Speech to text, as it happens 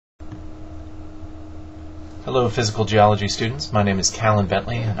Hello physical geology students, my name is Callan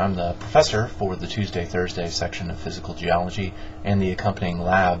Bentley and I'm the professor for the Tuesday-Thursday section of physical geology and the accompanying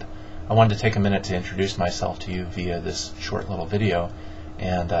lab. I wanted to take a minute to introduce myself to you via this short little video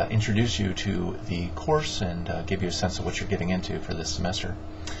and introduce you to the course and give you a sense of what you're getting into for this semester.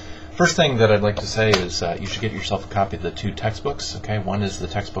 First thing that I'd like to say is you should get yourself a copy of the two textbooks. Okay, one is the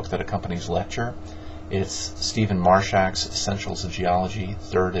textbook that accompanies lecture. It's Stephen Marshak's Essentials of Geology,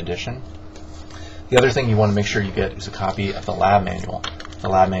 3rd edition. The other thing you want to make sure you get is a copy of the lab manual. The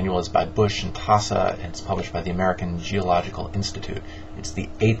lab manual is by Bush and Tassa, and it's published by the American Geological Institute. It's the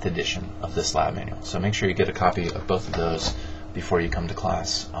 8th edition of this lab manual, so make sure you get a copy of both of those before you come to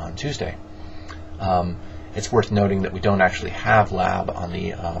class on Tuesday. It's worth noting that we don't actually have lab on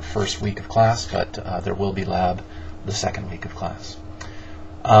the first week of class, but there will be lab the second week of class.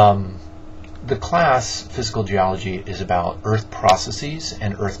 The class, Physical Geology, is about earth processes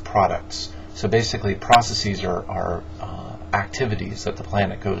and earth products. So basically, processes are activities that the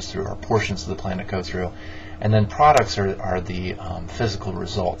planet goes through, or portions of the planet go through, and then products are the physical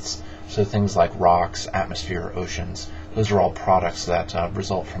results. So things like rocks, atmosphere, oceans, those are all products that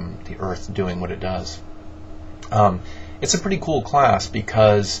result from the Earth doing what it does. It's a pretty cool class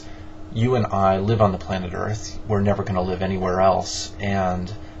because you and I live on the planet Earth. We're never going to live anywhere else,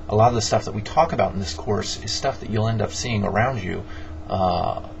 and a lot of the stuff that we talk about in this course is stuff that you'll end up seeing around you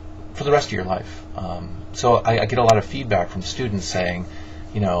for the rest of your life. So I get a lot of feedback from students saying,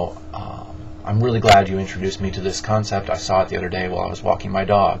 you know, I'm really glad you introduced me to this concept. I saw it the other day while I was walking my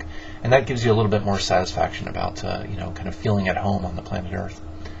dog. And that gives you a little bit more satisfaction about, you know, kind of feeling at home on the planet Earth.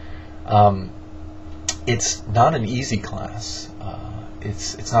 It's not an easy class.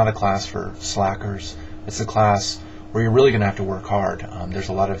 It's not a class for slackers. It's a class where you're really going to have to work hard. There's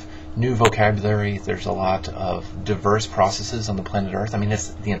a lot of new vocabulary. There's a lot of diverse processes on the planet Earth. I mean, it's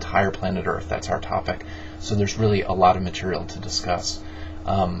the entire planet Earth. That's our topic. So there's really a lot of material to discuss.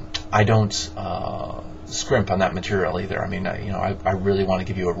 I don't scrimp on that material either. I mean, I really want to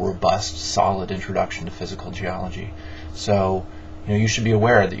give you a robust, solid introduction to physical geology. So, you know, you should be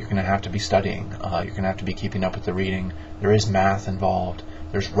aware that you're going to have to be studying. You're going to have to be keeping up with the reading. There is math involved.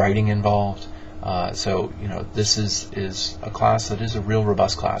 There's writing involved. So, you know, this is a class that is a real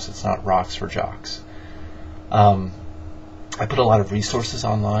robust class. It's not rocks for jocks. I put a lot of resources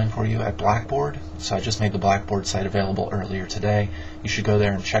online for you at Blackboard. So I just made the Blackboard site available earlier today. You should go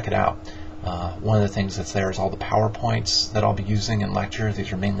there and check it out. One of the things that's there is all the PowerPoints that I'll be using in lecture.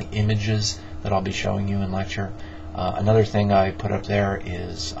 These are mainly images that I'll be showing you in lecture. Another thing I put up there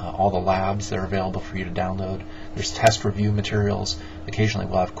is all the labs that are available for you to download. There's test review materials. Occasionally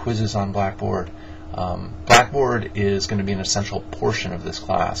we'll have quizzes on Blackboard. Blackboard is going to be an essential portion of this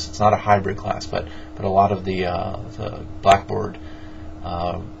class. It's not a hybrid class, but a lot of the Blackboard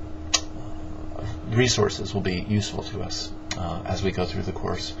resources will be useful to us as we go through the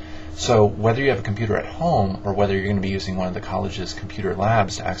course. So whether you have a computer at home or whether you're going to be using one of the college's computer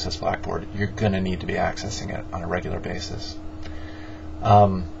labs to access Blackboard, you're going to need to be accessing it on a regular basis.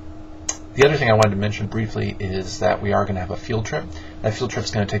 The other thing I wanted to mention briefly is that we are going to have a field trip. That field trip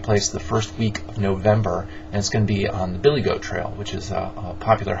is going to take place the first week of November, and it's going to be on the Billy Goat Trail, which is a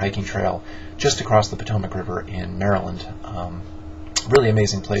popular hiking trail just across the Potomac River in Maryland. Really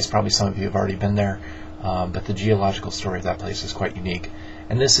amazing place. Probably some of you have already been there, but the geological story of that place is quite unique.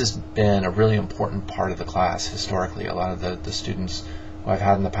 And this has been a really important part of the class historically. A lot of the students who I've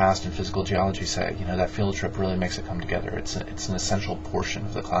had in the past in physical geology say, you know, that field trip really makes it come together. It's an essential portion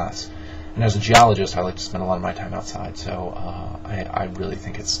of the class. And as a geologist, I like to spend a lot of my time outside, so I really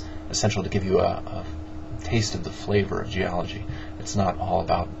think it's essential to give you a taste of the flavor of geology. It's not all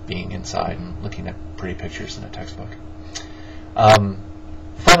about being inside and looking at pretty pictures in a textbook.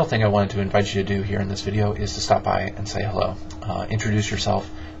 Final thing I wanted to invite you to do here in this video is to stop by and say hello. Introduce yourself.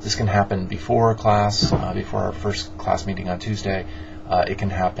 This can happen before class, before our first class meeting on Tuesday. It can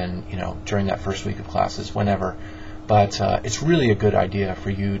happen, you know, during that first week of classes, whenever. But it's really a good idea for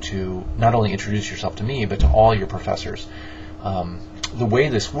you to not only introduce yourself to me, but to all your professors. The way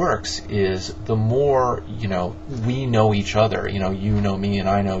this works is the more, you know, we know each other, you know me and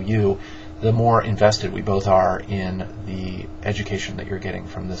I know you, the more invested we both are in the education that you're getting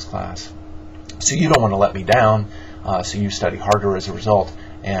from this class. So you don't want to let me down, so you study harder as a result,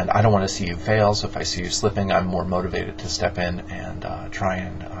 and I don't want to see you fail, so if I see you slipping, I'm more motivated to step in and try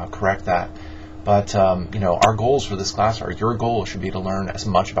and correct that. But you know, our goals for this class are, your goal should be to learn as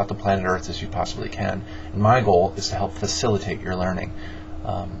much about the planet Earth as you possibly can, and my goal is to help facilitate your learning.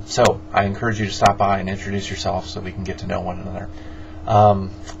 So I encourage you to stop by and introduce yourself so we can get to know one another.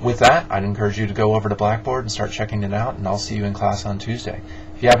 With that, I'd encourage you to go over to Blackboard and start checking it out, and I'll see you in class on Tuesday.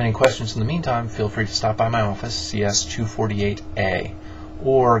 If If you have any questions in the meantime, feel free to stop by my office, CS 248A,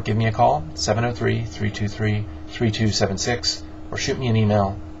 or give me a call, 703-323-3276, or shoot me an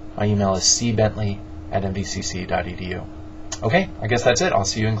email. My email is cbentley@nvcc.edu. Okay, I guess that's it. I'll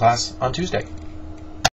see you in class on Tuesday.